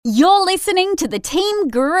You're listening to the Team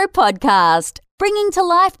Guru Podcast, bringing to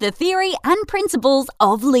life the theory and principles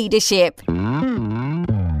of leadership.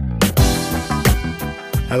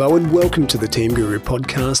 Hello and welcome to the Team Guru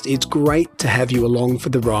Podcast. It's great to have you along for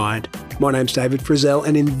the ride. My name's David Frizzell,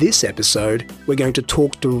 and in this episode, we're going to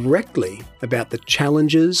talk directly about the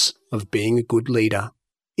challenges of being a good leader.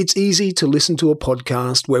 It's easy to listen to a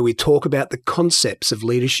podcast where we talk about the concepts of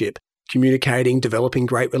leadership, communicating, developing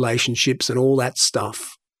great relationships, and all that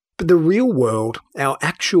stuff. But the real world, our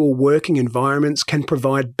actual working environments, can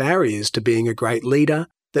provide barriers to being a great leader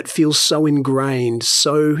that feels so ingrained,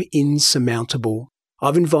 so insurmountable.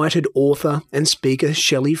 I've invited author and speaker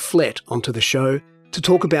Shelley Flett onto the show to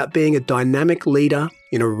talk about being a dynamic leader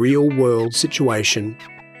in a real-world situation.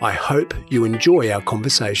 I hope you enjoy our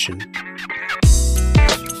conversation.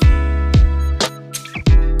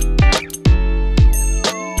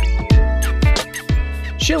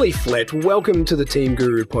 Shelley Flett, welcome to the Team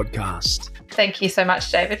Guru Podcast. Thank you so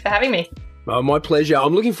much, David, for having me. Oh, my pleasure.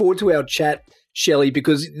 I'm looking forward to our chat, Shelley,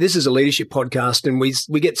 because this is a leadership podcast and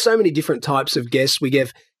we get so many different types of guests. We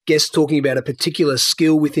get guests talking about a particular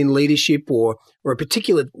skill within leadership or a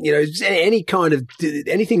particular, any kind of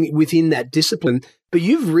anything within that discipline. But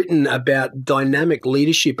you've written about dynamic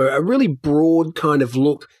leadership, a really broad kind of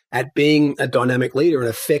look at being a dynamic leader, an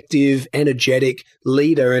effective, energetic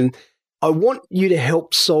leader. And I want you to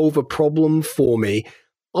help solve a problem for me.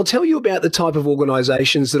 I'll tell you about the type of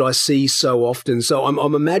organizations that I see so often. So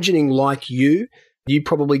I'm imagining, like you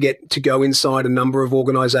probably get to go inside a number of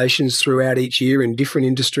organizations throughout each year in different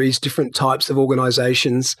industries, different types of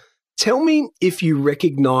organizations. Tell me if you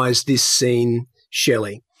recognize this scene,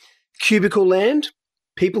 Shelley. Cubicle land,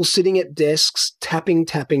 people sitting at desks, tapping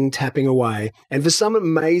away. And for some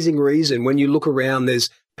amazing reason, when you look around,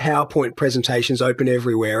 there's PowerPoint presentations open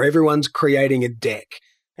everywhere. Everyone's creating a deck.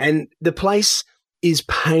 And the place is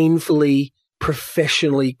painfully,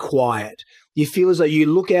 professionally quiet. You feel as though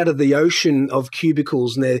you look out of the ocean of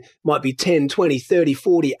cubicles and there might be 10, 20, 30,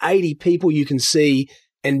 40, 80 people you can see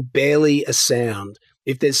and barely a sound.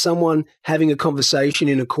 If there's someone having a conversation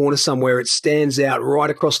in a corner somewhere, it stands out right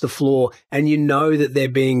across the floor and you know that they're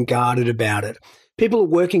being guarded about it. People are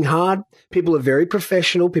working hard. People are very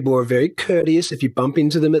professional. People are very courteous. If you bump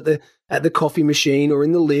into them at the coffee machine or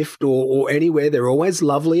in the lift or anywhere, they're always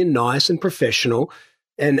lovely and nice and professional.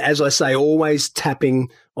 And as I say, always tapping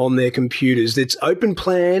on their computers. It's open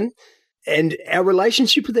plan. And our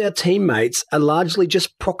relationship with our teammates are largely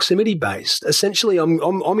just proximity based. Essentially, I'm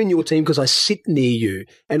in your team because I sit near you,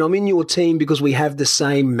 and I'm in your team because we have the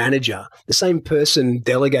same manager. The same person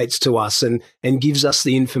delegates to us and gives us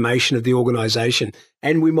the information of the organization.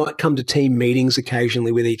 And we might come to team meetings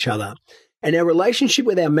occasionally with each other. And our relationship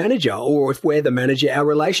with our manager, or if we're the manager, our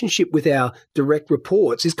relationship with our direct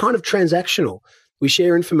reports is kind of transactional. We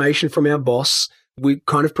share information from our boss. We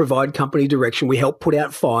kind of provide company direction. We help put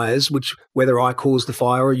out fires, which whether I caused the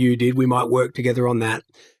fire or you did, we might work together on that.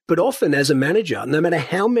 But often as a manager, no matter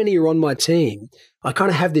how many are on my team, I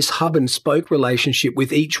kind of have this hub and spoke relationship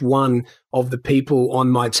with each one of the people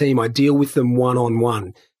on my team. I deal with them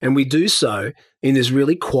one-on-one. And we do so in this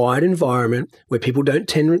really quiet environment where people don't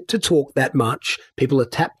tend to talk that much. People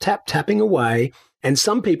are tapping away. And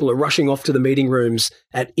some people are rushing off to the meeting rooms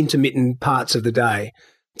at intermittent parts of the day.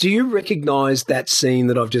 Do you recognize that scene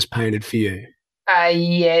that I've just painted for you?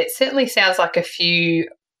 Yeah, it certainly sounds like a few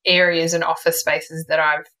areas and office spaces that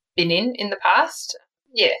I've been in the past.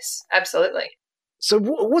 Yes, absolutely. So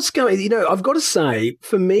what's going, I've got to say,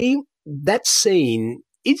 for me, that scene,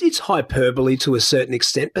 it's hyperbole to a certain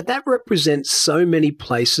extent, but that represents so many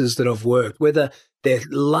places that I've worked, whether they're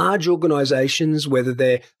large organizations, whether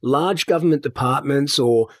they're large government departments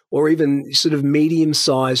or even sort of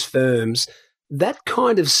medium-sized firms. That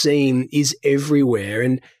kind of scene is everywhere.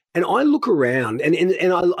 And I look around and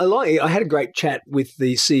I had a great chat with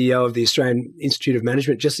the CEO of the Australian Institute of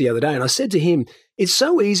Management just the other day. And I said to him, it's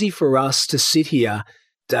so easy for us to sit here,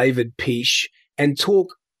 David Pish, and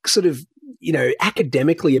talk sort of,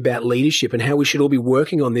 academically about leadership and how we should all be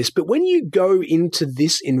working on this. But when you go into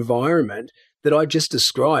this environment that I just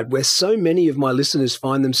described, where so many of my listeners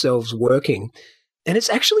find themselves working, and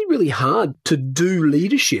it's actually really hard to do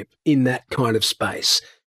leadership in that kind of space.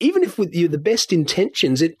 Even if with you the best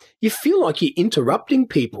intentions, you feel like you're interrupting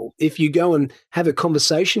people if you go and have a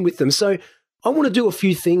conversation with them. So I want to do a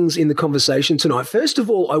few things in the conversation tonight. First of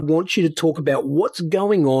all, I want you to talk about what's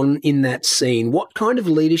going on in that scene. What kind of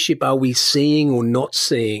leadership are we seeing or not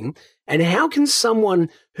seeing? And how can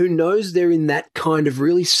someone who knows they're in that kind of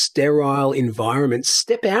really sterile environment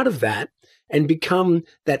step out of that and become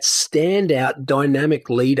that standout dynamic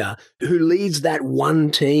leader who leads that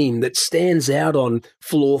one team that stands out on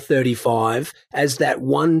floor 35 as that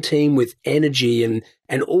one team with energy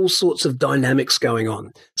and all sorts of dynamics going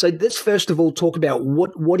on. So let's first of all talk about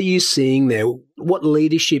what are you seeing there? What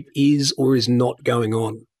leadership is or is not going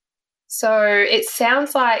on? So it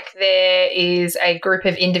sounds like there is a group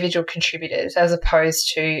of individual contributors as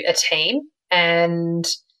opposed to a team. And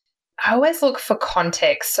I always look for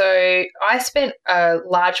context. So I spent a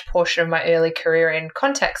large portion of my early career in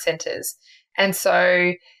contact centers. And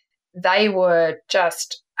so they were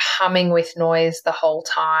just humming with noise the whole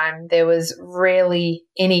time. There was rarely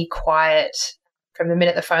any quiet from the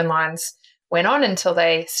minute the phone lines went on until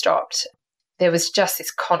they stopped. There was just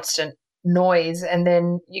this constant noise. And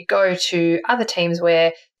then you go to other teams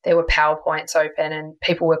where there were PowerPoints open and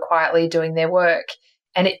people were quietly doing their work.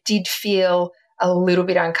 And it did feel a little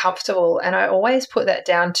bit uncomfortable. And I always put that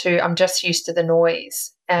down to I'm just used to the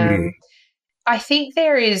noise. I think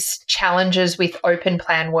there is challenges with open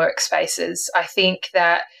plan workspaces. I think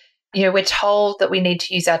that, we're told that we need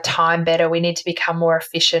to use our time better. We need to become more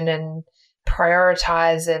efficient and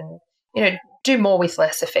prioritize and, do more with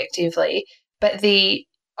less effectively. But the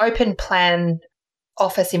open plan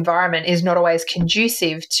office environment is not always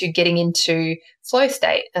conducive to getting into flow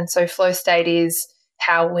state. And so flow state is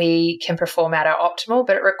how we can perform at our optimal,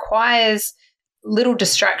 but it requires little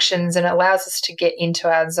distractions and allows us to get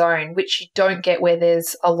into our zone, which you don't get where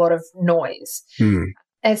there's a lot of noise.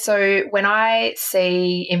 And so when I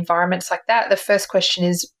see environments like that, the first question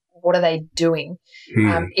is, what are they doing?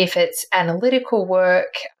 If it's analytical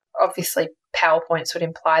work, obviously PowerPoints would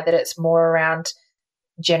imply that it's more around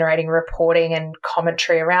generating reporting and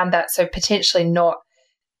commentary around that. So potentially not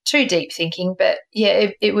too deep thinking, but yeah,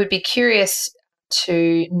 it would be curious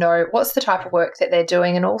to know what's the type of work that they're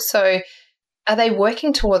doing, and also are they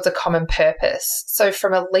working towards a common purpose? So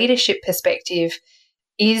from a leadership perspective,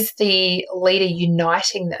 is the leader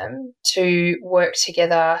uniting them to work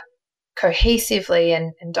together cohesively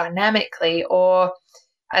and dynamically, or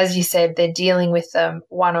as you said, they're dealing with them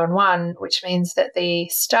one-on-one, which means that the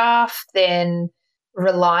staff then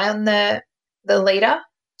rely on the leader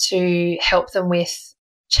to help them with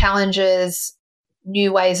challenges,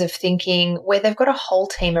 new ways of thinking, where they've got a whole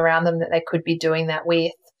team around them that they could be doing that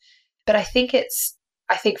with. But I think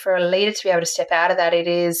for a leader to be able to step out of that, it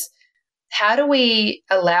is, how do we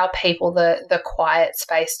allow people the quiet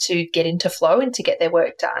space to get into flow and to get their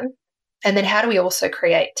work done? And then how do we also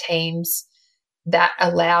create teams that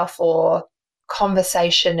allow for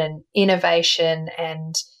conversation and innovation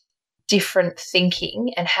and different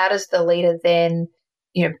thinking? And how does the leader then,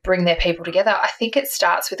 bring their people together? I think it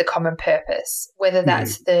starts with a common purpose, whether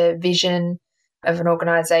that's the vision of an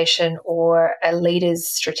organization or a leader's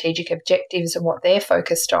strategic objectives and what they're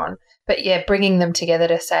focused on. But yeah, bringing them together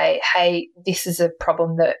to say, hey, this is a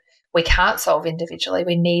problem that we can't solve individually.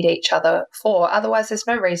 We need each other for. Otherwise, there's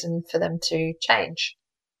no reason for them to change.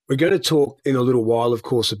 We're going to talk in a little while, of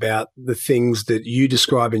course, about the things that you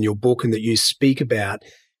describe in your book and that you speak about,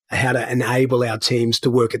 how to enable our teams to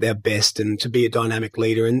work at their best and to be a dynamic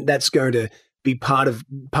leader. And that's going to be part of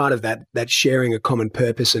that sharing a common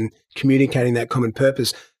purpose and communicating that common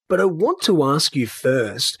purpose. But I want to ask you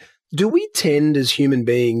first, do we tend as human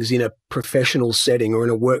beings in a professional setting or in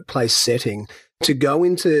a workplace setting to go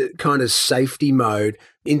into kind of safety mode,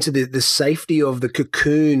 into the safety of the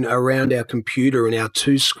cocoon around our computer and our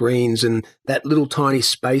two screens and that little tiny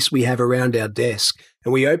space we have around our desk?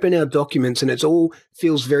 And we open our documents and it all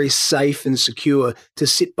feels very safe and secure to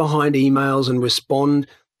sit behind emails and respond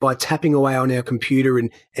by tapping away on our computer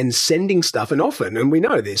and sending stuff. And often, and we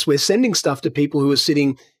know this, we're sending stuff to people who are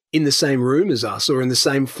sitting in the same room as us or in the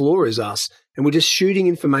same floor as us. And we're just shooting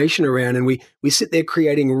information around and we sit there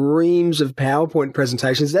creating reams of PowerPoint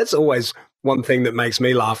presentations. That's always one thing that makes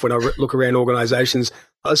me laugh when I look around organizations.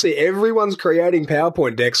 I see everyone's creating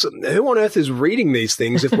PowerPoint decks. Who on earth is reading these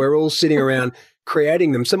things if we're all sitting around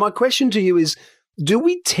creating them? So my question to you is, do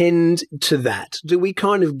we tend to that? Do we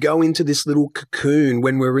kind of go into this little cocoon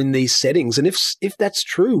when we're in these settings? And if that's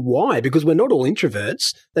true, why? Because we're not all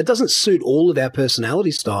introverts. That doesn't suit all of our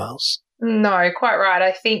personality styles. No, quite right.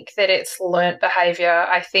 I think that it's learnt behaviour.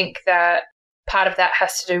 I think that part of that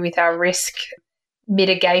has to do with our risk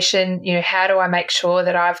mitigation. How do I make sure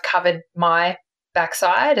that I've covered my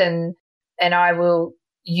backside and I will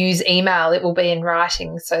use email, it will be in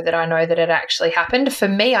writing so that I know that it actually happened. For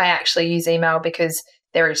me, I actually use email because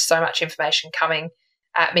there is so much information coming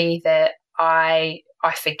at me that I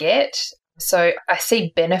forget. So I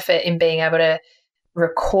see benefit in being able to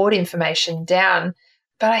record information down.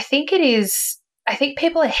 But I think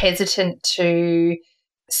people are hesitant to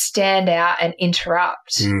stand out and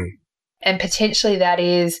interrupt. And potentially that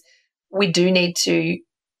is, we do need to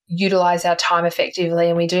utilize our time effectively,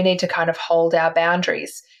 and we do need to kind of hold our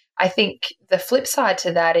boundaries. I think the flip side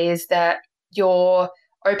to that is that you're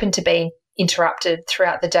open to being interrupted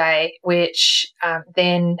throughout the day, which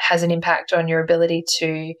then has an impact on your ability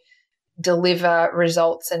to deliver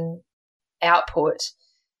results and output.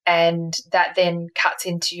 And that then cuts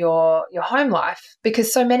into your home life,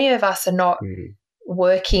 because so many of us are not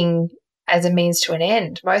working as a means to an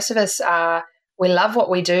end. Most of us are, we love what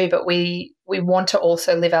we do, but we want to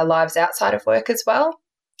also live our lives outside of work as well.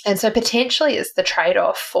 And so potentially it's the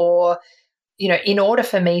trade-off for, in order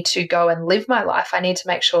for me to go and live my life, I need to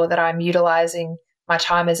make sure that I'm utilizing my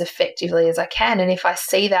time as effectively as I can. And if I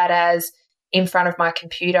see that as in front of my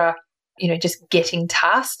computer, just getting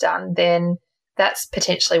tasks done, then that's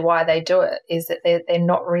potentially why they do it, is that they're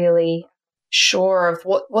not really sure of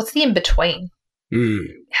what's the in-between.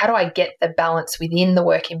 How do I get the balance within the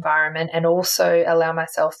work environment and also allow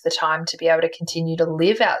myself the time to be able to continue to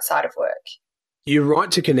live outside of work? You're right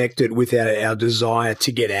to connect it with our desire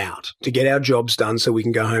to get out, to get our jobs done so we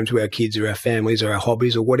can go home to our kids or our families or our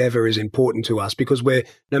hobbies or whatever is important to us, because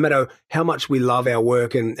no matter how much we love our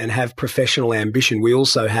work and have professional ambition, we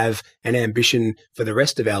also have an ambition for the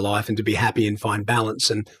rest of our life and to be happy and find balance.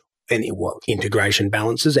 And integration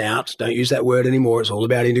balances out. Don't use that word anymore. It's all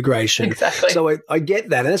about integration. Exactly. So I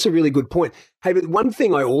get that. And that's a really good point. Hey, but one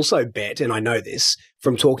thing I also bet, and I know this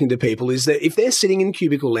from talking to people, is that if they're sitting in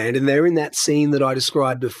cubicle land and they're in that scene that I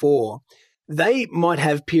described before, they might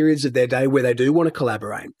have periods of their day where they do want to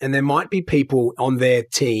collaborate. And there might be people on their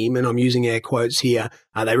team, and I'm using air quotes here,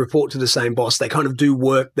 they report to the same boss. They kind of do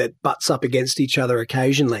work that butts up against each other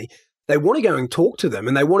occasionally. They want to go and talk to them,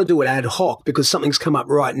 and they want to do it ad hoc because something's come up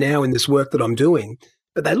right now in this work that I'm doing.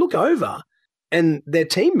 But they look over and their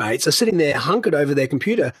teammates are sitting there hunkered over their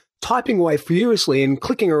computer, typing away furiously and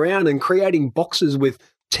clicking around and creating boxes with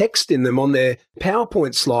text in them on their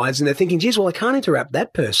PowerPoint slides. And they're thinking, geez, well, I can't interrupt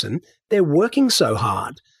that person. They're working so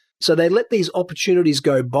hard. So they let these opportunities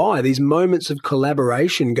go by, these moments of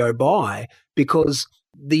collaboration go by, because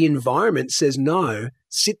the environment says, no,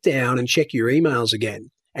 sit down and check your emails again.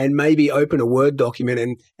 And maybe open a Word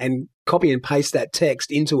document and copy and paste that text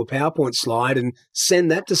into a PowerPoint slide and send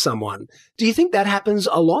that to someone. Do you think that happens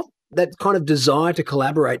a lot, that kind of desire to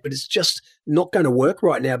collaborate, but it's just not going to work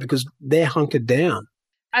right now because they're hunkered down?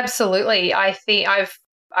 Absolutely. I think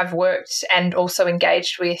I've worked and also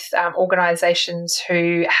engaged with organisations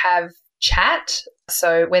who have chat.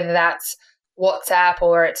 So whether that's WhatsApp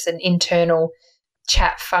or it's an internal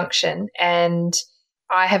chat function, and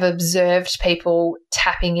I have observed people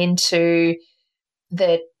tapping into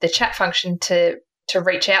the chat function to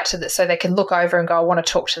reach out to so they can look over and go, I want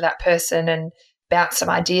to talk to that person, and bounce some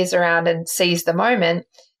ideas around and seize the moment.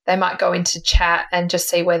 They might go into chat and just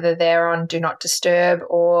see whether they're on Do Not Disturb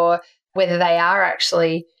or whether they are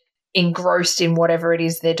actually engrossed in whatever it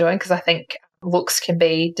is they're doing, because I think looks can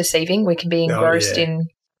be deceiving. We can be engrossed in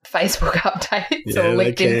Facebook updates or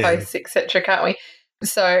LinkedIn posts, etc., can't we?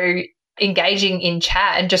 So engaging in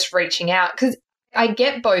chat and just reaching out, because I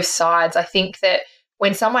get both sides. I think that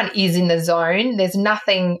when someone is in the zone, there's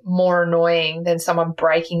nothing more annoying than someone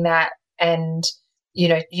breaking that and,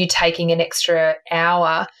 you taking an extra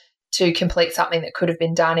hour to complete something that could have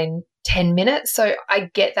been done in 10 minutes. So I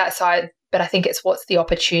get that side, but I think it's what's the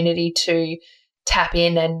opportunity to tap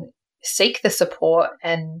in and seek the support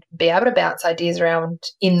and be able to bounce ideas around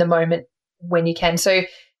in the moment when you can. So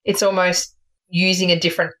it's almost using a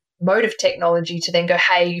different mode of technology to then go,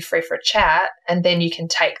 hey, are you free for a chat? And then you can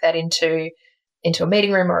take that into a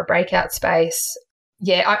meeting room or a breakout space.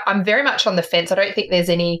 Yeah, I'm very much on the fence. I don't think there's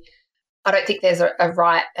a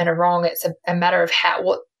right and a wrong. It's a matter of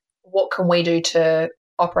what can we do to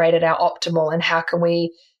operate at our optimal, and how can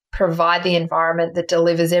we provide the environment that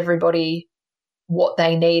delivers everybody what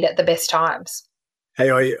they need at the best times.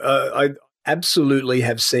 Hey, I absolutely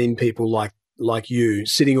have seen people like you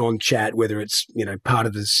sitting on chat, whether it's, part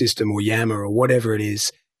of the system or Yammer or whatever it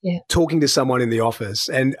is, talking to someone in the office.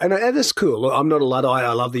 And that's cool. Look, I'm not a Luddite.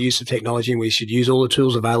 I love the use of technology, and we should use all the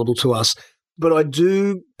tools available to us. But I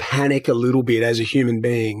do panic a little bit as a human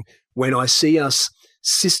being when I see us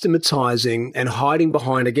systematizing and hiding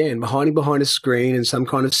behind a screen and some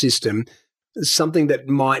kind of system, something that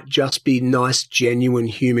might just be nice, genuine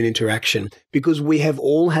human interaction. Because we have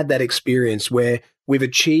all had that experience where we've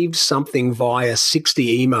achieved something via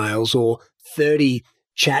 60 emails or 30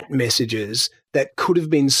 chat messages that could have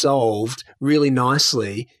been solved really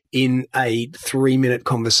nicely in a 3-minute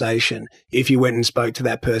conversation if you went and spoke to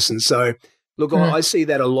that person. So Look, I see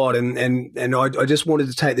that a lot, and I just wanted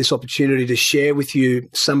to take this opportunity to share with you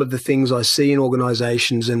some of the things I see in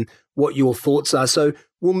organisations and what your thoughts are. So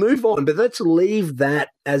we'll move on, but let's leave that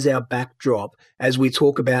as our backdrop as we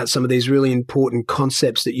talk about some of these really important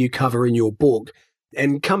concepts that you cover in your book,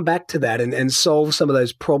 and come back to that and solve some of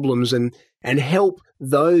those problems and help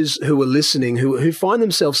those who are listening who find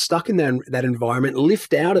themselves stuck in that environment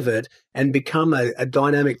lift out of it and become a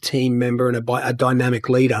dynamic team member and a dynamic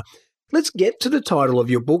leader. Let's get to the title of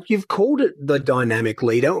your book. You've called it The Dynamic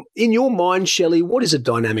Leader. In your mind, Shelley, what is a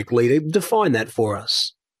dynamic leader? Define that for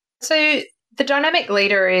us. So the dynamic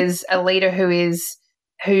leader is a leader who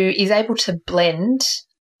is able to blend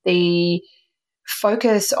the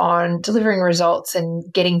focus on delivering results and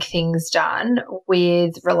getting things done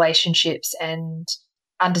with relationships and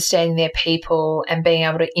understanding their people and being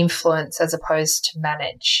able to influence as opposed to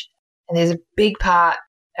manage. And there's a big part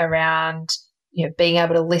around being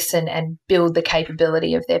able to listen and build the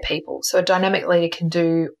capability of their people. So a dynamic leader can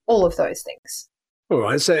do all of those things. All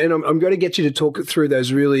right. So, and I'm going to get you to talk through those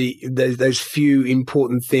few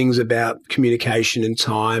important things about communication and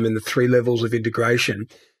time and the 3 levels of integration.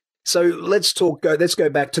 So let's go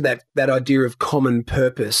back to that idea of common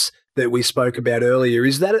purpose that we spoke about earlier.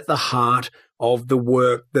 Is that at the heart of the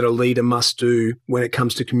work that a leader must do when it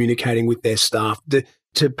comes to communicating with their staff?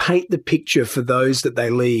 To paint the picture for those that they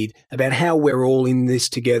lead about how we're all in this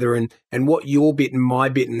together and what your bit and my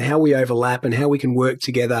bit and how we overlap and how we can work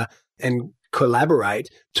together and collaborate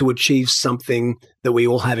to achieve something that we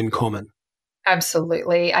all have in common.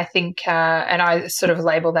 Absolutely. I think, and I sort of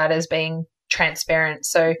label that as being transparent.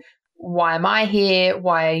 So why am I here?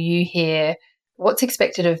 Why are you here? What's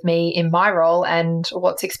expected of me in my role and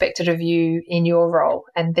what's expected of you in your role?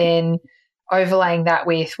 And then overlaying that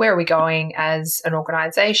with where are we going as an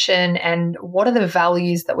organisation and what are the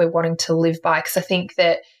values that we're wanting to live by? Because I think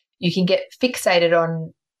that you can get fixated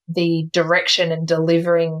on the direction and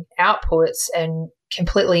delivering outputs and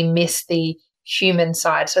completely miss the human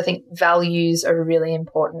side. So I think values are really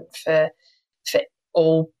important for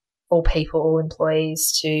all people, all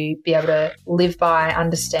employees to be able to live by,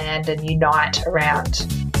 understand and unite around.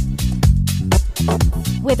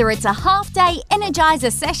 Whether it's a half-day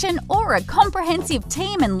Energizer session or a comprehensive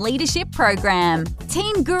team and leadership program,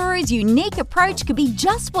 Team Guru's unique approach could be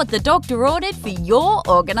just what the doctor ordered for your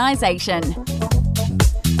organisation.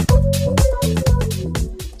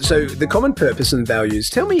 So the common purpose and values,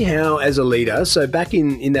 tell me how as a leader, so back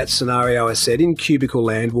in that scenario I said, in cubicle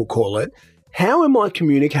land we'll call it, how am I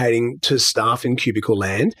communicating to staff in cubicle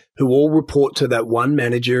land who all report to that one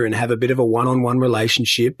manager and have a bit of a one-on-one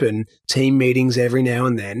relationship and team meetings every now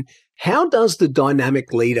and then? How does the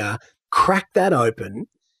dynamic leader crack that open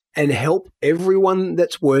and help everyone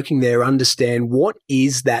that's working there understand what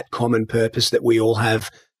is that common purpose that we all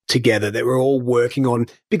have together, that we're all working on?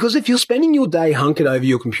 Because if you're spending your day hunkered over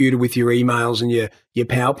your computer with your emails and your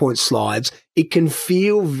PowerPoint slides, it can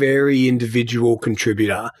feel very individual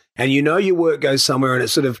contributor. And your work goes somewhere and it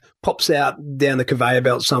sort of pops out down the conveyor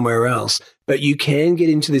belt somewhere else. But you can get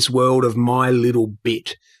into this world of my little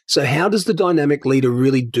bit. So how does the dynamic leader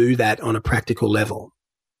really do that on a practical level?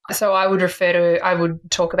 So I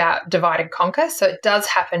would talk about divide and conquer. So it does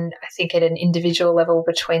happen, I think, at an individual level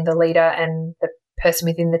between the leader and the person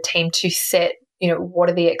within the team to set, what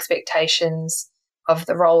are the expectations of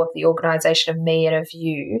the role of the organisation, of me and of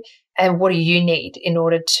you, and what do you need in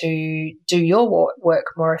order to do your work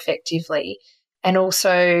more effectively? And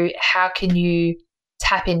also, how can you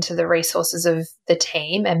tap into the resources of the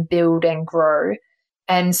team and build and grow?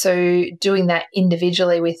 And so doing that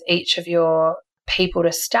individually with each of your people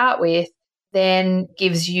to start with then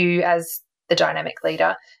gives you, as the dynamic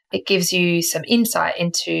leader, it gives you some insight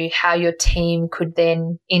into how your team could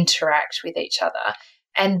then interact with each other.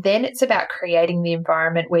 And then it's about creating the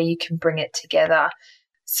environment where you can bring it together.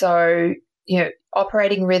 So,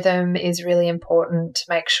 operating rhythm is really important to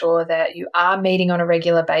make sure that you are meeting on a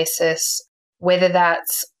regular basis, whether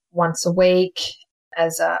that's once a week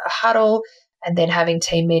as a huddle and then having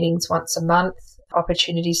team meetings once a month,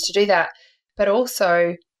 opportunities to do that. But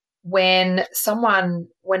also when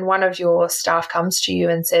one of your staff comes to you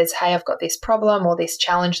and says, hey, I've got this problem or this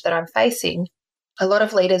challenge that I'm facing, a lot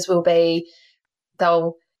of leaders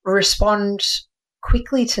they'll respond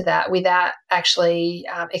quickly to that without actually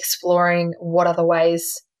exploring what other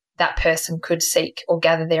ways that person could seek or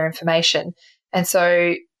gather their information. And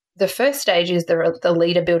so the first stage is the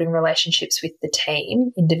leader building relationships with the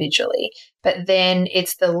team individually, but then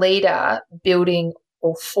it's the leader building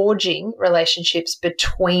or forging relationships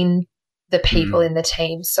between the people in the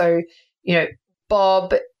team. So,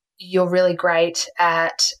 Bob, you're really great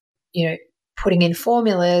at, putting in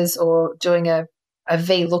formulas or doing a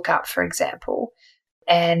VLOOKUP, for example.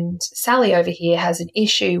 And Sally over here has an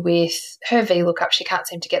issue with her VLOOKUP. She can't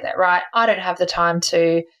seem to get that right. I don't have the time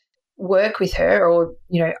to work with her, or,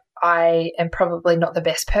 I am probably not the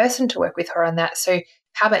best person to work with her on that. So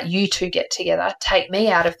how about you two get together, take me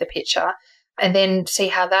out of the picture, and then see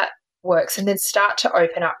how that works, and then start to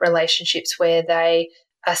open up relationships where they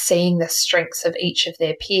are seeing the strengths of each of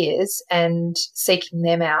their peers and seeking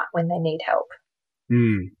them out when they need help.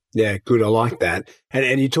 Yeah, good. I like that.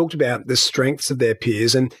 And you talked about the strengths of their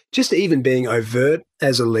peers, and just even being overt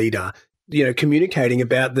as a leader, communicating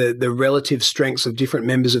about the relative strengths of different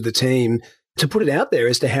members of the team, to put it out there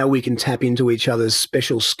as to how we can tap into each other's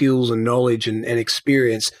special skills and knowledge and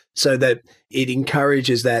experience, so that it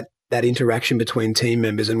encourages that interaction between team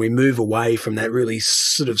members, and we move away from that really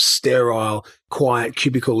sort of sterile, quiet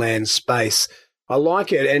cubicle land space. I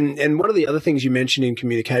like it. And one of the other things you mentioned in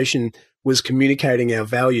communication was communicating our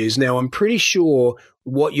values. Now, I'm pretty sure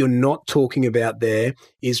what you're not talking about there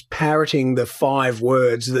is parroting the 5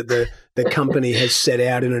 words that the company has set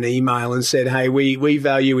out in an email and said, hey, we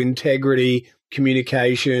value integrity,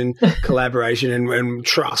 communication, collaboration, and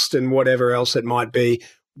trust, and whatever else it might be.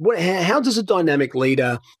 How does a dynamic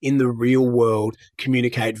leader in the real world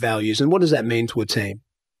communicate values, and what does that mean to a team?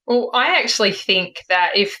 Well, I actually think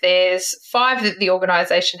that if there's 5 that the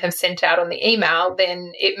organisation have sent out on the email,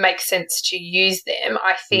 then it makes sense to use them.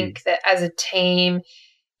 I think that as a team,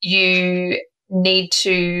 you need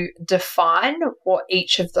to define what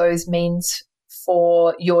each of those means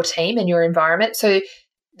for your team and your environment. So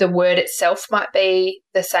the word itself might be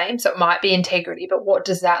the same. So it might be integrity, but what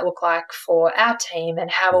does that look like for our team, and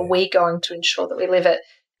how are we going to ensure that we live it?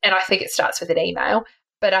 And I think it starts with an email.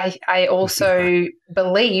 But I also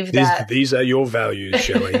believe that these are your values,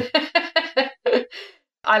 Shelley.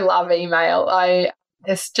 I love email.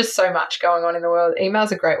 There's just so much going on in the world.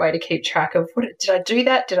 Email's a great way to keep track of did I do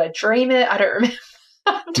that? Did I dream it? I don't remember.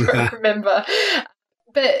 I don't remember.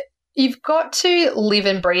 But you've got to live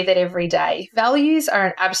and breathe it every day. Values are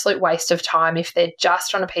an absolute waste of time if they're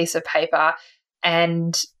just on a piece of paper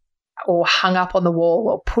or hung up on the wall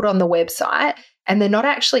or put on the website, and they're not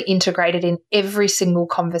actually integrated in every single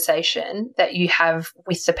conversation that you have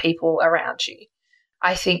with the people around you.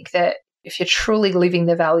 I think that if you're truly living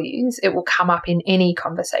the values, it will come up in any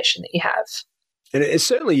conversation that you have. And it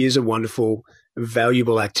certainly is a wonderful,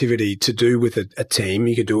 valuable activity to do with a team.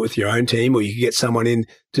 You could do it with your own team, or you could get someone in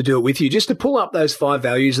to do it with you, just to pull up those 5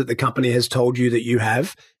 values that the company has told you that you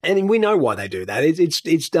have. And we know why they do that.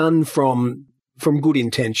 It's done from good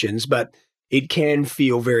intentions, but it can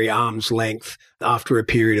feel very arm's length after a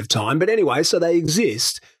period of time. But anyway, so they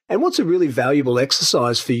exist. And what's a really valuable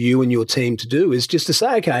exercise for you and your team to do is just to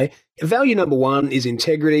say, okay, value number 1 is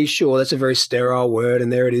integrity. Sure, that's a very sterile word,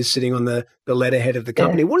 and there it is sitting on the letterhead of the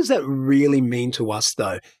company. Yeah. What does that really mean to us,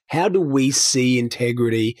 though? How do we see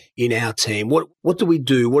integrity in our team? What do we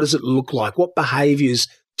do? What does it look like? What behaviors,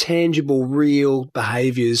 tangible, real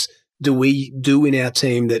behaviors, do we do in our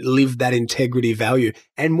team that live that integrity value?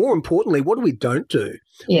 And more importantly, what do we don't do?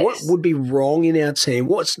 Yes. What would be wrong in our team?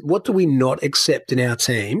 What do we not accept in our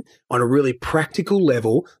team on a really practical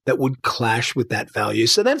level that would clash with that value?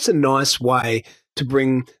 So that's a nice way to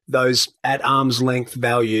bring those at arm's length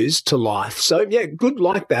values to life. So yeah, good,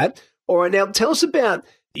 like that. All right, now tell us about,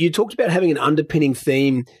 you talked about having an underpinning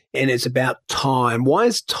theme, and it's about time. Why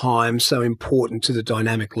is time so important to the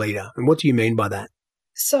dynamic leader? And what do you mean by that?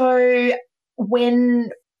 So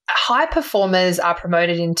when high performers are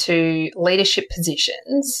promoted into leadership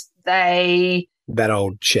positions, that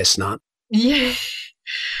old chestnut. Yeah.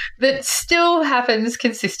 That still happens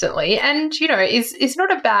consistently, and, is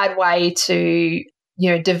not a bad way to,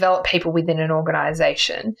 develop people within an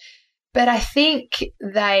organization. But I think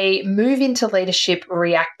they move into leadership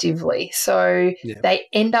reactively. So they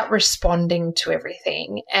end up responding to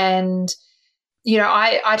everything. And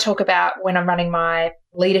I talk about, when I'm running my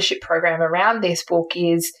leadership program around this book,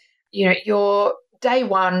 is, your day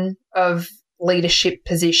 1 of leadership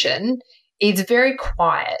position is very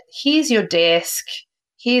quiet. Here's your desk.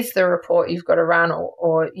 Here's the report you've got to run,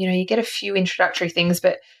 or you get a few introductory things.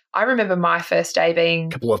 But I remember my first day being a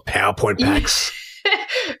couple of PowerPoint packs.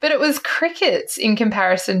 But it was crickets in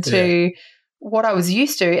comparison to what I was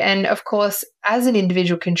used to. And, of course, as an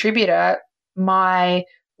individual contributor, my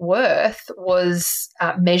worth was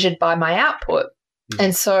measured by my output.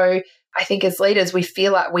 And so I think as leaders, we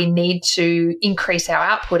feel like we need to increase our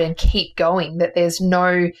output and keep going, that there's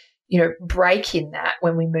no, break in that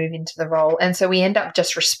when we move into the role. And so we end up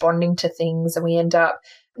just responding to things, and we end up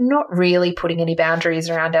not really putting any boundaries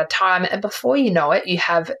around our time. And before you know it, you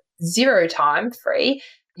have 0 time free,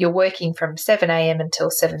 you're working from 7 a.m. until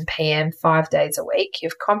 7 p.m. 5 days a week.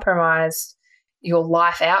 You've compromised your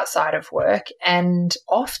life outside of work, and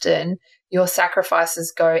often your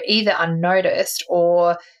sacrifices go either unnoticed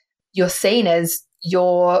or you're seen as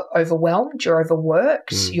you're overwhelmed, you're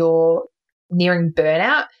overworked, you're nearing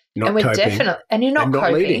burnout, and you're not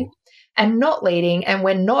coping and not leading, and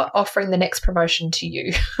we're not offering the next promotion to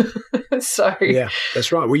you. So yeah,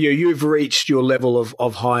 that's right. Well, you've reached your level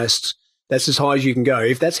of highest. That's as high as you can go.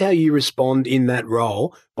 If that's how you respond in that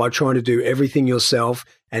role, by trying to do everything yourself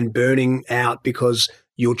and burning out because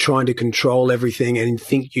you're trying to control everything and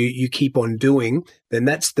think you keep on doing, then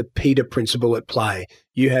that's the Peter principle at play.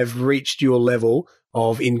 You have reached your level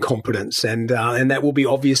of incompetence, and that will be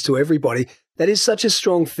obvious to everybody. That is such a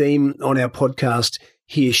strong theme on our podcast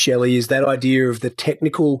here, Shelley, is that idea of the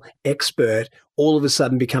technical expert all of a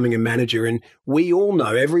sudden becoming a manager. And we all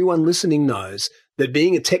know, everyone listening knows, that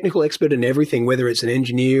being a technical expert in everything, whether it's an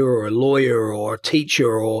engineer or a lawyer or a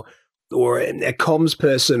teacher or a comms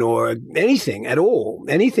person or anything at all,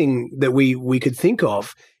 anything that we could think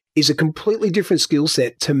of, is a completely different skill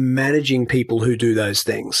set to managing people who do those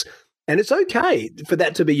things. And it's okay for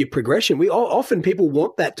that to be your progression. Often people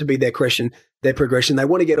want that to be their progression. They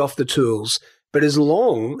want to get off the tools. But as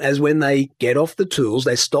long as when they get off the tools,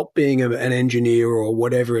 they stop being an engineer or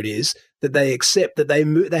whatever it is, that they accept that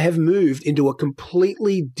they have moved into a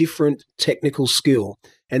completely different technical skill.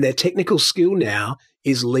 And their technical skill now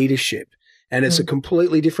is leadership. And it's a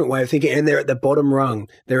completely different way of thinking. And they're at the bottom rung.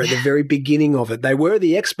 They're at the very beginning of it. They were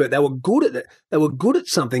the expert. They were good at it. They were good at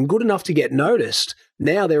something, good enough to get noticed.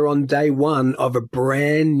 Now they're on day one of a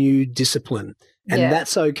brand new discipline. And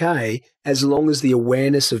that's okay as long as the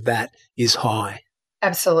awareness of that is high.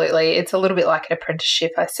 Absolutely. It's a little bit like an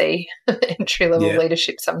apprenticeship, I see, entry-level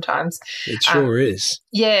leadership sometimes. It sure is.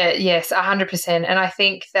 Yes, 100%. And I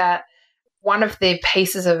think that one of the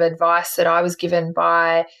pieces of advice that I was given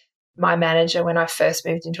by my manager when I first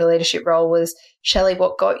moved into a leadership role was, Shelley,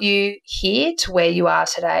 what got you here to where you are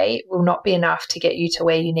today will not be enough to get you to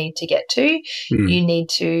where you need to get to. You need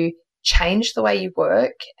to change the way you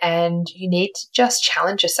work, and you need to just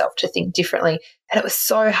challenge yourself to think differently. And it was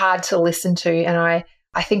so hard to listen to. And I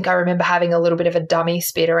think I remember having a little bit of a dummy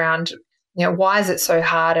spit around, why is it so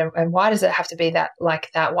hard, and why does it have to be that like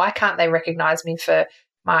that? Why can't they recognize me for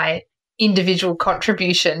my individual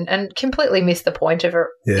contribution? And completely missed the point of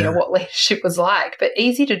what leadership was like, but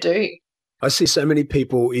easy to do. I see so many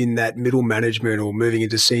people in that middle management or moving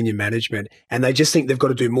into senior management, and they just think they've got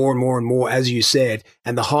to do more and more and more, as you said.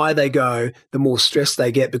 And the higher they go, the more stress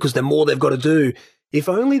they get because the more they've got to do. If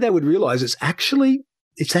only they would realize it's actually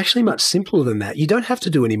much simpler than that. You don't have to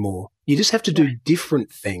do any more. You just have to do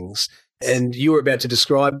different things. And you were about to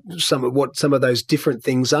describe some of those different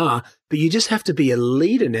things are, but you just have to be a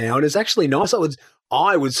leader now. And it's actually nice.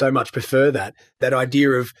 I would so much prefer that idea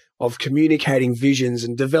of communicating visions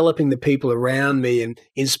and developing the people around me and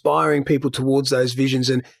inspiring people towards those visions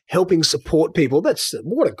and helping support people.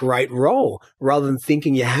 What a great role, rather than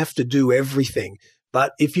thinking you have to do everything.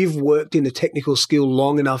 But if you've worked in a technical skill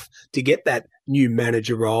long enough to get that new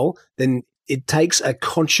manager role, then it takes a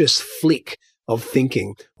conscious flick of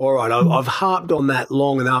thinking. All right, I've harped on that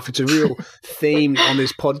long enough. It's a real theme on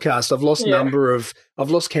this podcast. I've lost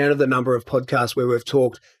count of the number of podcasts where we've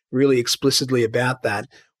talked really explicitly about that.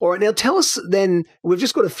 All right, now tell us then, we've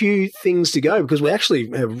just got a few things to go because we're actually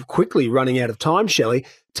quickly running out of time, Shelley.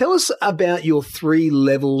 Tell us about your 3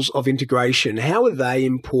 levels of integration. How are they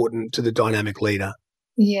important to the dynamic leader?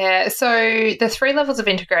 Yeah, so the 3 levels of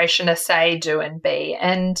integration are say, do, and be.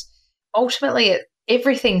 And ultimately,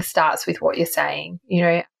 everything starts with what you're saying.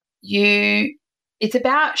 It's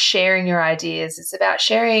about sharing your ideas. It's about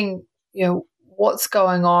sharing, what's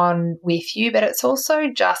going on with you, but it's also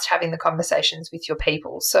just having the conversations with your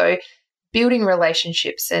people. So building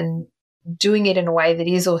relationships and doing it in a way that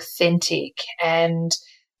is authentic and,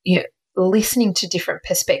 listening to different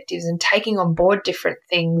perspectives and taking on board different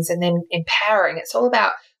things and then empowering. It's all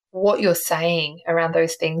about what you're saying around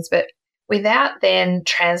those things, but without then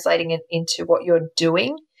translating it into what you're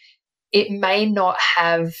doing, it may not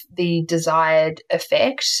have the desired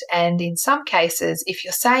effect. And in some cases, if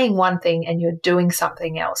you're saying one thing and you're doing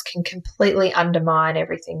something else, can completely undermine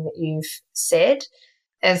everything that you've said.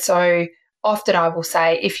 And so often I will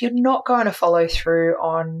say, if you're not going to follow through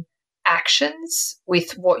on actions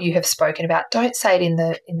with what you have spoken about, don't say it in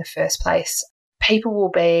the first place.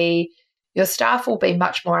 Your staff will be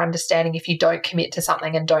much more understanding if you don't commit to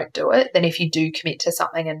something and don't do it than if you do commit to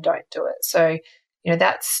something and don't do it. So,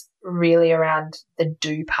 that's really around the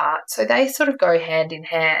do part. So they sort of go hand in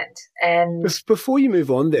hand. And before you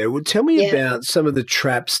move on there, well, tell me about some of the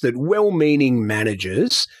traps that well-meaning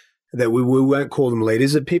managers, that we won't call them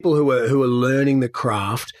leaders, that people who are learning the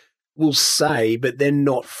craft will say, but then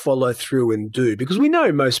not follow through and do. Because we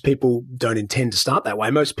know most people don't intend to start that way.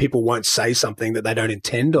 Most people won't say something that they don't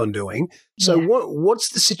intend on doing. So what's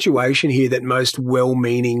the situation here that most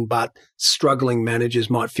well-meaning but struggling managers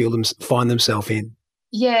might find themselves in?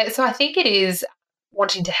 Yeah, so I think it is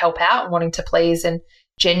wanting to help out and wanting to please and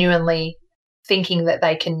genuinely thinking that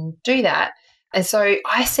they can do that. And so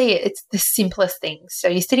I see it's the simplest things. So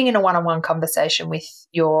you're sitting in a one-on-one conversation with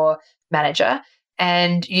your manager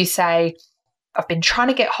and you say, I've been trying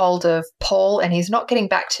to get hold of Paul and he's not getting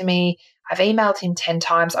back to me. I've emailed him 10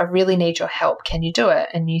 times. I really need your help. Can you do it?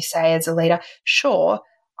 And you say as a leader, sure,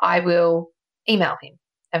 I will email him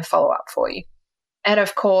and follow up for you. And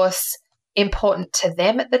of course, important to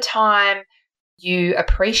them at the time, you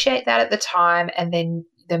appreciate that at the time. And then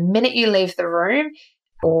the minute you leave the room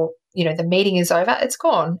or the meeting is over, it's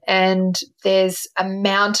gone. And there's a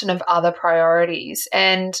mountain of other priorities.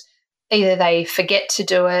 And either they forget to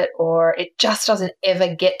do it or it just doesn't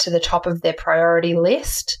ever get to the top of their priority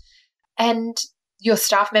list. And your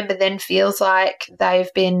staff member then feels like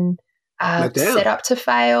they've been set up to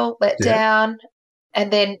fail, let down.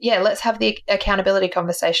 And then, let's have the accountability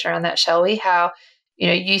conversation around that, shall we? How,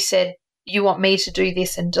 you said you want me to do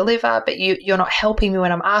this and deliver, but you're not helping me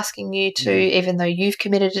when I'm asking you to, even though you've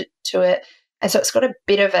committed to it. And so it's got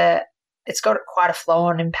quite a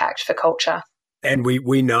flow-on impact for culture. And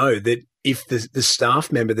we know that if the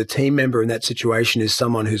staff member, the team member in that situation is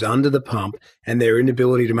someone who's under the pump and their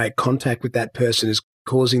inability to make contact with that person is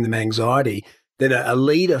causing them anxiety, then a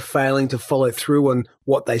leader failing to follow through on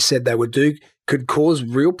what they said they would do could cause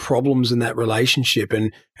real problems in that relationship.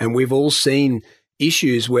 And we've all seen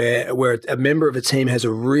issues where a member of a team has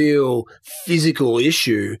a real physical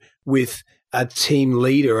issue with a team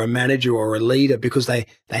leader, a manager or a leader because they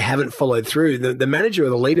haven't followed through. The manager or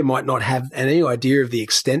the leader might not have any idea of the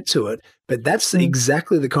extent to it, but that's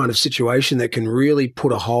exactly the kind of situation that can really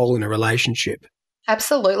put a hole in a relationship.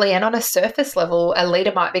 Absolutely. And on a surface level, a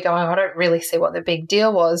leader might be going, I don't really see what the big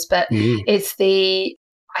deal was, but it's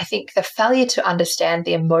I think the failure to understand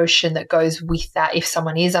the emotion that goes with that if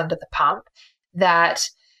someone is under the pump, that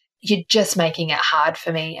you're just making it hard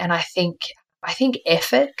for me. And I think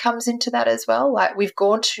effort comes into that as well. Like, we've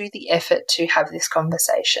gone to the effort to have this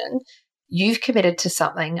conversation. You've committed to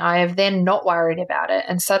something. I have then not worried about it.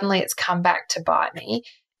 And suddenly it's come back to bite me.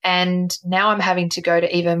 And now I'm having to go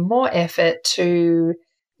to even more effort to,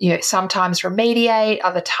 sometimes remediate,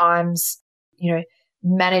 other times,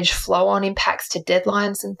 manage flow-on impacts to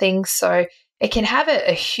deadlines and things. So it can have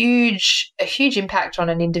a huge impact on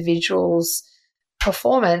an individual's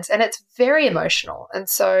performance, and it's very emotional. And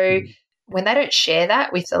so when they don't share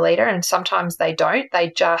that with the leader, and sometimes they don't,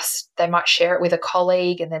 they might share it with a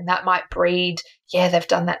colleague, and then that might breed, they've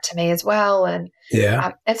done that to me as well. And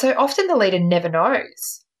and so often the leader never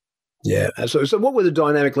knows. Yeah. So what would the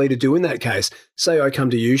dynamic leader do in that case? Say I come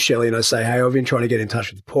to you, Shelley, and I say, hey, I've been trying to get in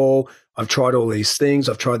touch with Paul. I've tried all these things.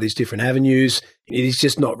 I've tried these different avenues. It is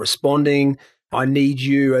just not responding. I need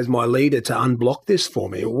you as my leader to unblock this for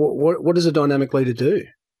me. What does a dynamic leader do?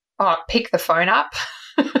 Oh, pick the phone up.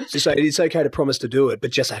 So it's okay to promise to do it,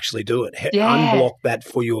 but just actually do it. Unblock that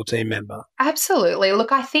for your team member. Absolutely.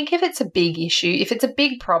 Look, I think if it's a big issue, if it's a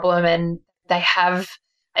big problem and they have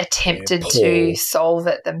attempted to solve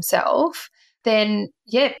it themselves, then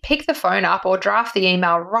pick the phone up or draft the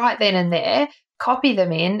email right then and there, copy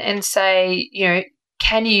them in and say,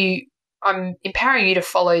 I'm empowering you to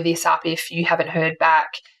follow this up if you haven't heard back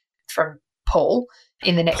from Paul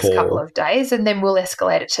in the next couple of days, and then we'll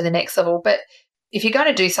escalate it to the next level. But if you're going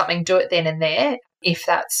to do something, do it then and there, if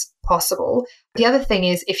that's possible. The other thing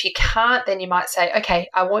is, if you can't, then you might say, okay,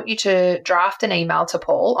 I want you to draft an email to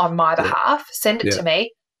Paul on my behalf, send it to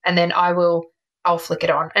me, and then I'll flick it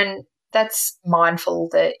on. And that's mindful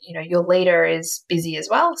that, your leader is busy as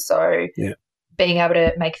well. So being able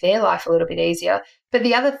to make their life a little bit easier. But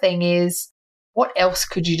the other thing is, what else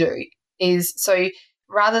could you do? So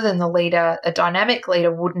rather than the leader, a dynamic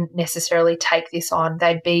leader wouldn't necessarily take this on.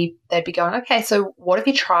 They'd be going, okay, so what have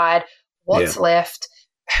you tried? What's left?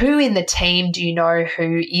 Who in the team do you know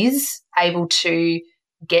who is able to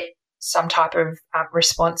get some type of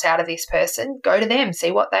response out of this person? Go to them,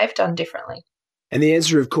 see what they've done differently. And the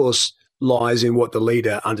answer, of course, lies in what the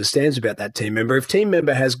leader understands about that team member. If team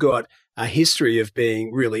member has got a history of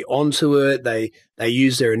being really onto it, they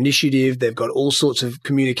use their initiative, they've got all sorts of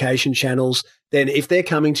communication channels, then if they're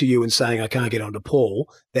coming to you and saying, I can't get onto Paul,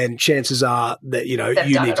 then chances are that, you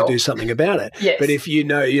need to do something about it. Yes. But if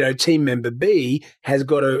team member B has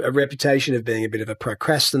got a reputation of being a bit of a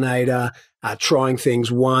procrastinator, trying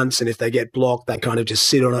things once, and if they get blocked, they kind of just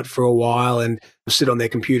sit on it for a while and sit on their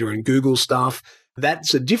computer and Google stuff.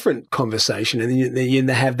 That's a different conversation. And then you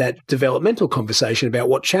have that developmental conversation about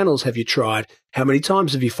what channels have you tried? How many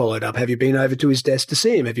times have you followed up? Have you been over to his desk to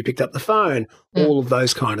see him? Have you picked up the phone? All of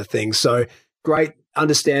those kind of things. So great,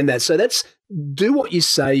 understand that. So that's do what you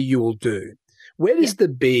say you'll do. Where does the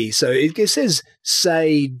be? So it says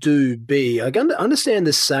say, do, be. I understand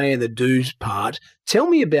the say and the do part. Tell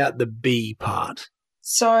me about the be part.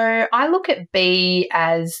 So I look at be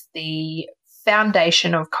as the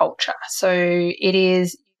foundation of culture. So it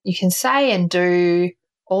is, you can say and do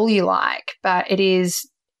all you like, but it is,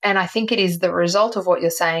 and I think it is the result of what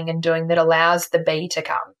you're saying and doing that allows the be to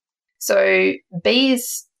come. So be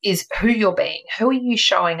is who you're being. Who are you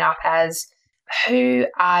showing up as? Who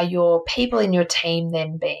are your people in your team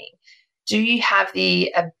then being? Do you have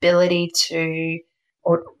the ability to,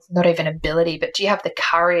 or not even ability, but do you have the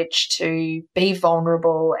courage to be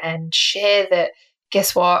vulnerable and share that,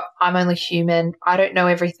 guess what? I'm only human. I don't know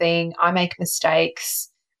everything. I make mistakes.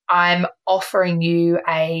 I'm offering you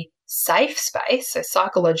a safe space. So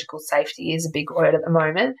psychological safety is a big word at the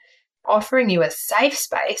moment. Offering you a safe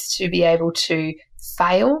space to be able to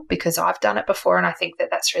fail, because I've done it before and I think that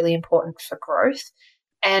that's really important for growth,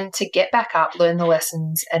 and to get back up, learn the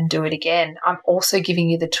lessons and do it again. I'm also giving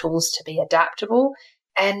you the tools to be adaptable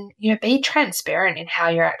and, be transparent in how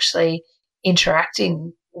you're actually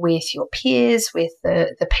interacting with your peers, with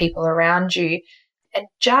the people around you, and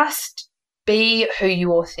just be who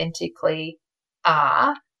you authentically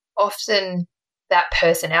are. Often that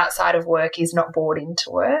person outside of work is not bought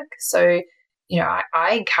into work. So,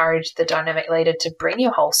 I encourage the dynamic leader to bring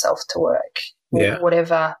your whole self to work,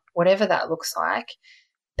 whatever that looks like,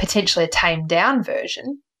 potentially a tamed down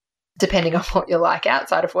version, depending on what you're like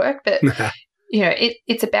outside of work. But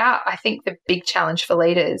it's about, I think the big challenge for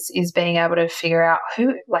leaders is being able to figure out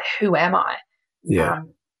who am I? Yeah.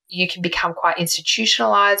 You can become quite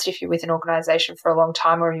institutionalized if you're with an organization for a long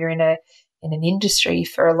time, or you're in an industry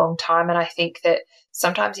for a long time. And I think that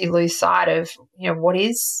sometimes you lose sight of, who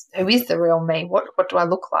is the real me? What do I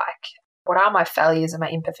look like? What are my failures and my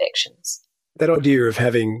imperfections? That idea of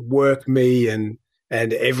having work me and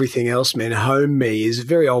everything else, home me, is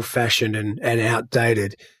very old fashioned and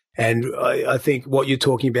outdated. And I think what you're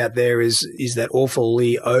talking about there is that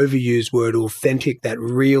awfully overused word authentic, that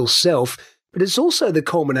real self, but it's also the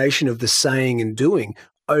culmination of the saying and doing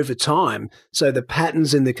over time. So the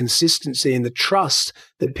patterns and the consistency and the trust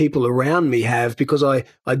that people around me have, because I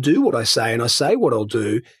do what I say and I say what I'll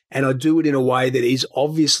do, and I do it in a way that is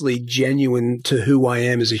obviously genuine to who I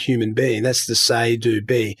am as a human being. That's the say, do,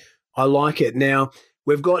 be. I like it. Now,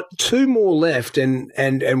 we've got two more left and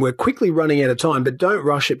we're quickly running out of time, but don't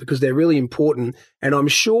rush it because they're really important. And I'm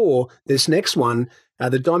sure this next one,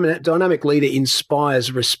 the dynamic leader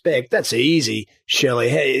inspires respect. That's easy, Shelley.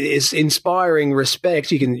 Hey, it's inspiring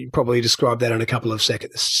respect. You can probably describe that in a couple of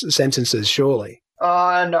sentences, surely.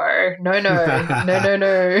 Oh, no.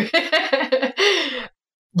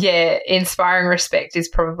 Yeah, inspiring respect is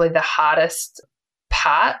probably the hardest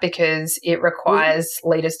part because it requires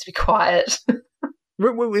leaders to be quiet.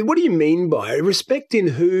 What do you mean by it? Respect in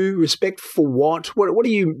who? Respect for what? What are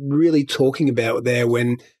you really talking about there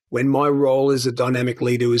when my role as a dynamic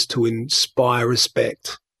leader is to inspire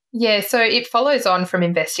respect? Yeah, so it follows on from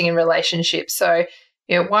investing in relationships. So,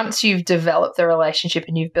 once you've developed the relationship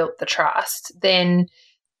and you've built the trust, then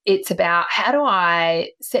it's about how do I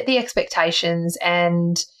set the expectations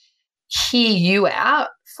and hear you out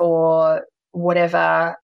for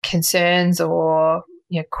whatever concerns or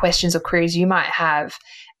questions or queries you might have,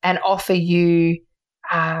 and offer you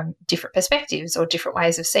different perspectives or different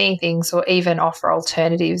ways of seeing things, or even offer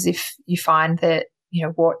alternatives if you find that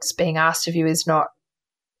what's being asked of you is not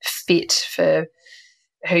fit for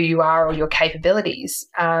who you are or your capabilities.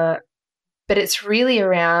 But it's really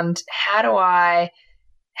around how do I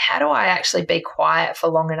actually be quiet for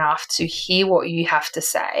long enough to hear what you have to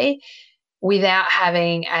say without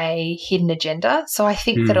having a hidden agenda. So I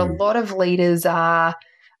think that a lot of leaders are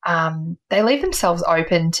they leave themselves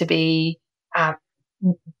open to be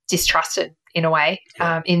distrusted in a way,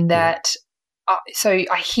 in that so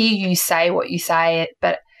I hear you say what you say,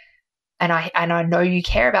 and I know you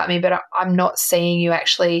care about me, but I'm not seeing you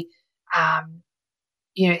actually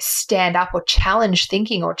stand up or challenge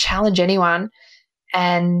thinking or challenge anyone.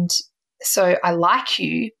 And so I like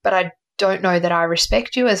you, but I don't know that I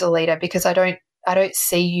respect you as a leader because I don't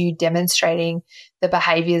see you demonstrating the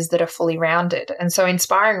behaviors that are fully rounded. And so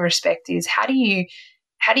inspiring respect is how do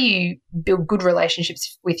you build good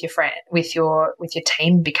relationships with your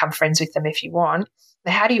team, become friends with them if you want.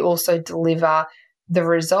 But how do you also deliver the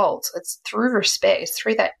results? It's through respect. It's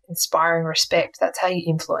through that inspiring respect. That's how you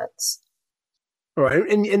influence. All right.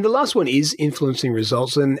 And the last one is influencing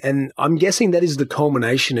results. And I'm guessing that is the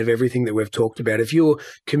culmination of everything that we've talked about. If you're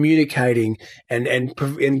communicating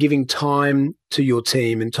and giving time to your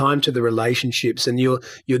team and time to the relationships, and you're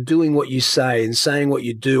doing what you say and saying what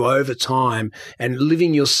you do over time and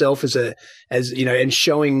living yourself as and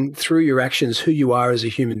showing through your actions who you are as a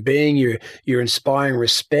human being, you're inspiring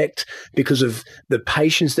respect because of the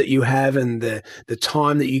patience that you have and the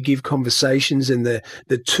time that you give conversations and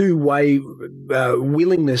the two-way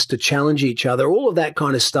willingness to challenge each other. All of that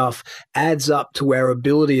kind of stuff adds up to our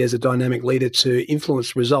ability as a dynamic leader to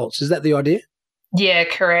influence results. Is that the idea? Yeah,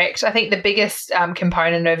 correct. I think the biggest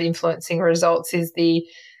component of influencing results is the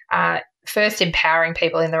first empowering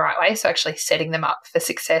people in the right way, so actually setting them up for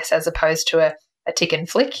success as opposed to a tick and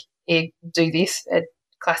flick. You do this, a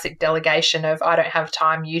classic delegation of I don't have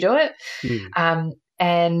time, you do it.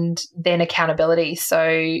 And then accountability.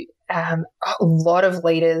 So a lot of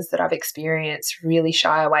leaders that I've experienced really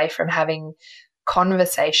shy away from having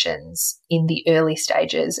conversations in the early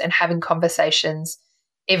stages and having conversations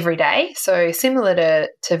every day. So similar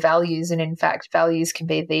to values, and in fact, values can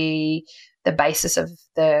be the basis of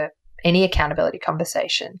any accountability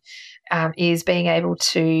conversation, is being able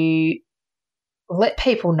to let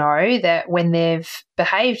people know that when they've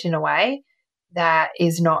behaved in a way that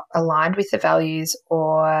is not aligned with the values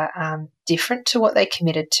or different to what they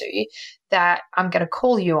committed to, that I'm going to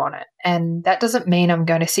call you on it. And that doesn't mean I'm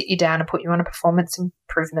going to sit you down and put you on a performance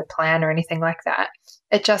improvement plan or anything like that.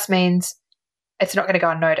 It just means it's not going to go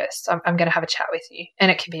unnoticed. I'm going to have a chat with you. And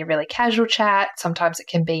it can be a really casual chat. Sometimes it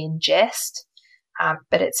can be in jest,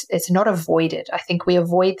 but it's not avoided. I think we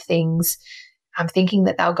avoid things thinking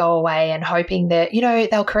that they'll go away and hoping that,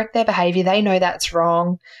 they'll correct their behavior. They know that's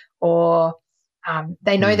wrong, or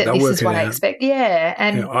they know that this is what I expect. Yeah.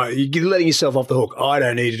 And you're letting yourself off the hook. I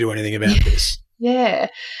don't need to do anything about this. Yeah.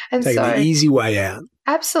 And taking the easy way out.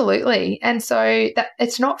 Absolutely. And so that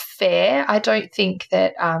it's not fair. I don't think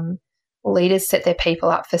that leaders set their people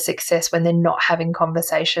up for success when they're not having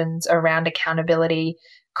conversations around accountability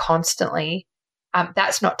constantly.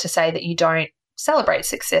 That's not to say that you don't celebrate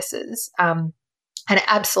successes. And it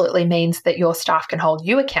absolutely means that your staff can hold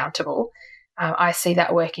you accountable. I see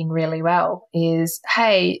that working really well is,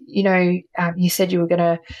 hey, you said you were going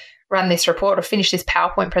to run this report or finish this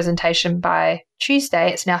PowerPoint presentation by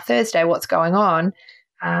Tuesday. It's now Thursday. What's going on?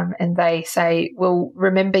 And they say, well,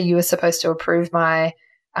 remember you were supposed to approve my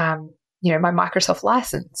my Microsoft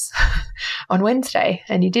license on Wednesday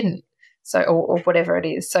and you didn't. So, or whatever it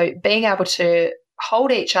is. So being able to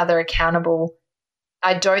hold each other accountable,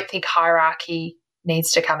 I don't think hierarchy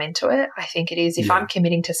needs to come into it. I think it is, if I'm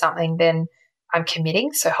committing to something, then I'm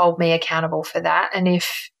committing. So hold me accountable for that. And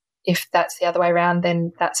if that's the other way around,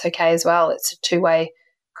 then that's okay as well. It's a two-way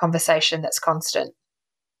conversation that's constant.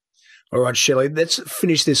 All right, Shelley, let's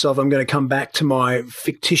finish this off. I'm going to come back to my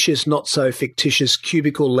fictitious, not so fictitious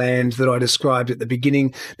cubicle land that I described at the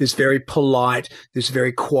beginning. This very polite, this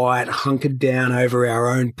very quiet, hunkered down over our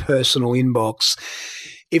own personal inbox.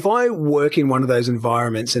 If I work in one of those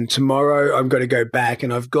environments and tomorrow I'm going to go back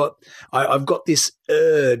and I've got this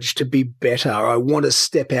urge to be better, I want to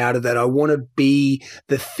step out of that, I want to be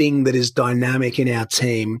the thing that is dynamic in our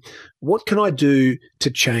team, what can I do to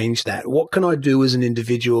change that? What can I do as an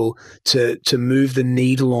individual to move the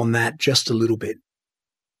needle on that just a little bit?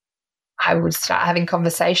 I would start having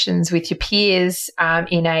conversations with your peers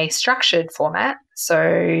in a structured format.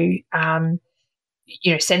 So,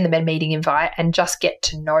 send them a meeting invite and just get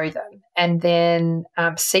to know them, and then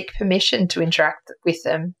seek permission to interact with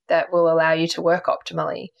them that will allow you to work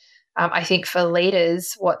optimally. I think for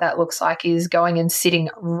leaders, what that looks like is going and sitting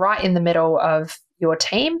right in the middle of your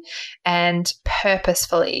team and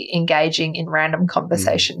purposefully engaging in random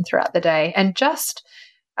conversation throughout the day, and just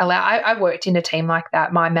allow. I worked in a team like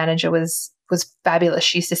that. My manager was fabulous.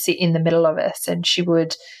 She used to sit in the middle of us, and she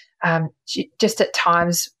would she just at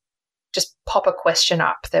times just pop a question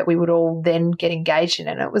up that we would all then get engaged in.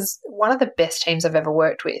 And it was one of the best teams I've ever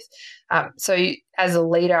worked with. So as a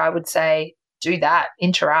leader, I would say, do that,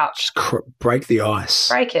 interrupt. Just break the ice.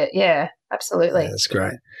 Break it, yeah, absolutely. Yeah, that's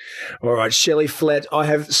great. All right, Shelley Flett, I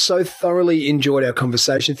have so thoroughly enjoyed our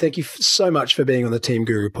conversation. Thank you so much for being on the Team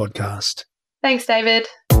Guru podcast. Thanks, David.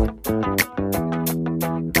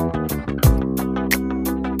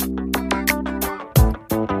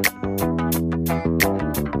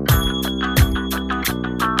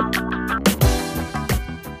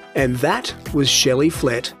 And that was Shelley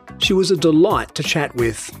Flett. She was a delight to chat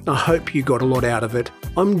with. I hope you got a lot out of it.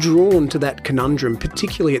 I'm drawn to that conundrum,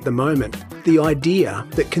 particularly at the moment. The idea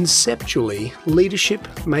that conceptually, leadership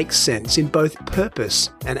makes sense in both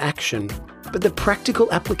purpose and action. But the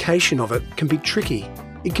practical application of it can be tricky.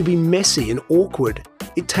 It can be messy and awkward.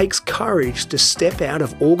 It takes courage to step out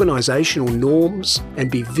of organisational norms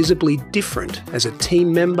and be visibly different as a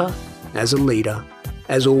team member, as a leader.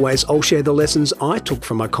 As always, I'll share the lessons I took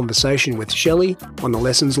from my conversation with Shelley on the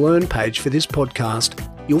Lessons Learned page for this podcast.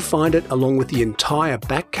 You'll find it along with the entire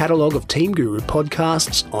back catalogue of Team Guru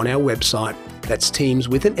podcasts on our website. That's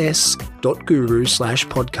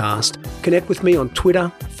teams.guru/podcast. Connect with me on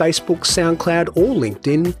Twitter, Facebook, SoundCloud or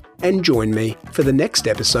LinkedIn and join me for the next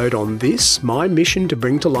episode on this, my mission to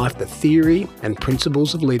bring to life the theory and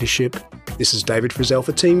principles of leadership. This is David Frizzell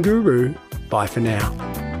for Team Guru. Bye for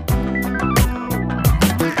now.